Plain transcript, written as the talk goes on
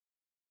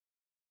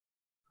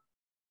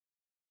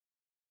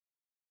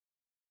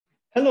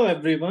Hello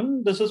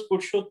everyone, this is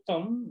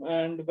Purushottam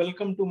and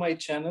welcome to my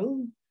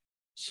channel.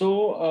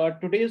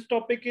 Today's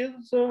topic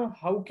is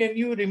how can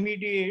you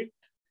remediate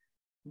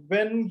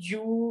when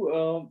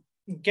you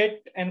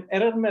get an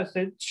error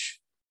message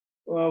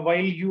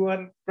while you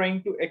are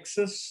trying to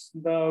access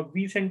the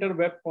vCenter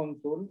web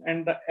console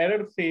and the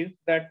error says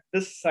that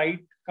this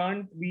site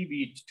can't be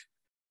reached.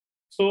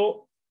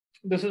 So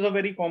this is a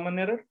very common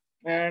error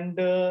and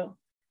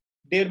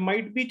there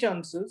might be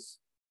chances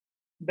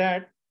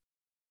that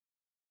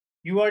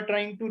you are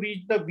trying to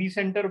reach the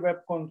vCenter web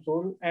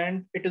console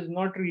and it is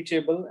not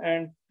reachable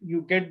and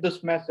you get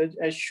this message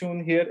as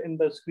shown here in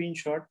the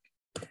screenshot.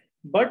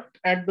 But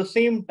at the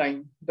same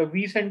time, the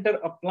vCenter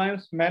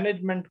appliance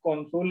management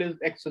console is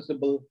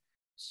accessible.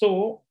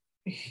 So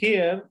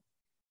here,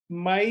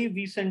 my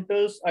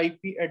vCenter's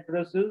IP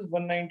address is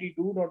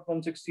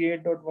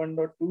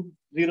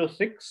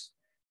 192.168.1.206.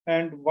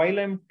 And while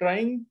I'm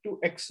trying to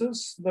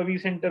access the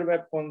vCenter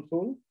web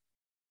console,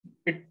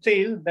 it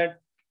says that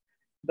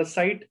the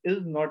site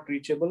is not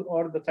reachable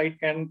or the site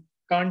can't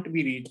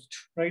be reached,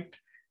 right?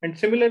 And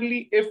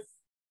similarly, if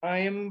I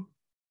am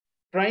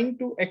trying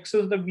to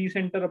access the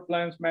vCenter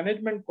appliance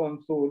management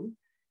console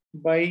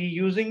by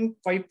using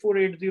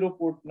 5480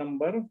 port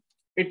number,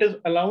 it is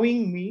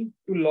allowing me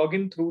to log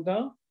in through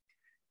the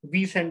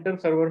vCenter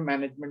server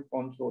management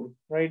console,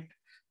 right?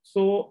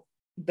 So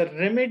the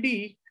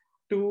remedy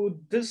to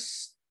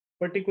this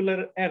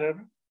particular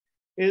error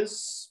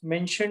is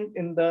mentioned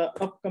in the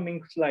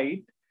upcoming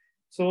slide.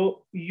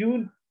 So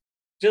you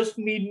just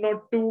need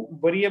not to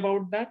worry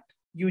about that.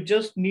 You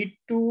just need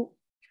to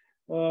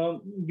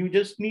do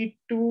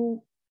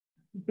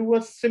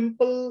a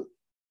simple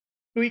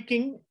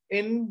tweaking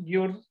in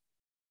your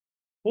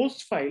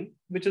host file,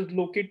 which is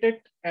located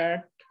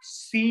at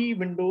C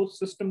Windows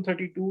System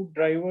 32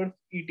 drivers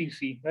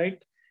etc. Right?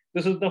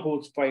 This is the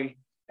host file,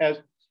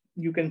 as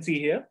you can see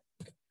here,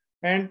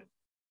 and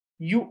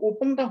you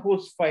open the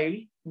host file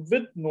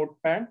with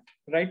Notepad.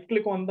 Right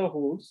click on the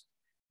host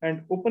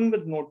and open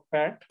with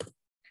Notepad,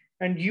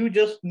 and you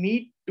just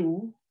need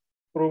to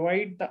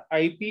provide the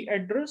IP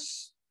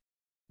address,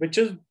 which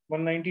is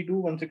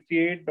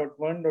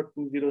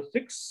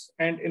 192.168.1.206.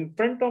 And in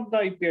front of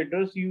the IP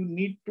address, you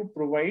need to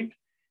provide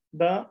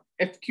the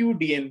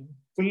FQDN,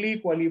 fully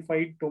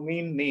qualified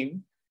domain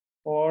name,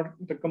 or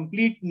the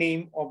complete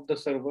name of the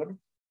server,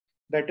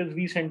 that is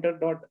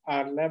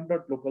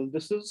vcenter.rlab.local.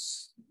 This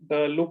is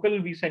the local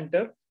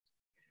vCenter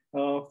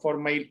for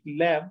my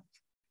lab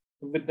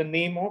with the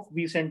name of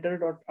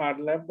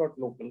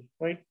vcenter.rlab.local,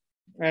 right?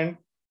 And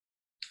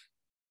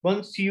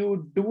once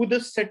you do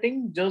this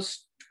setting,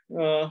 just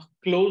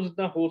close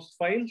the host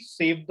file,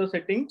 save the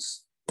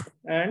settings,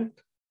 and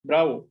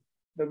bravo,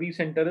 the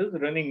vCenter is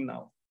running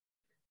now.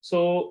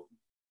 So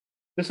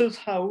this is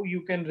how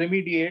you can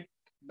remediate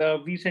the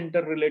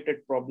vCenter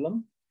related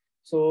problem.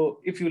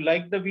 So if you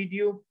like the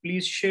video,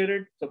 please share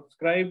it,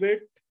 subscribe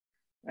it,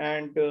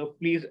 and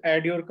please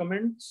add your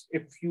comments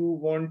if you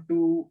want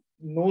to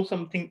know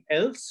something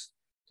else.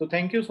 So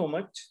thank you so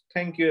much.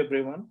 Thank you,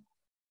 everyone.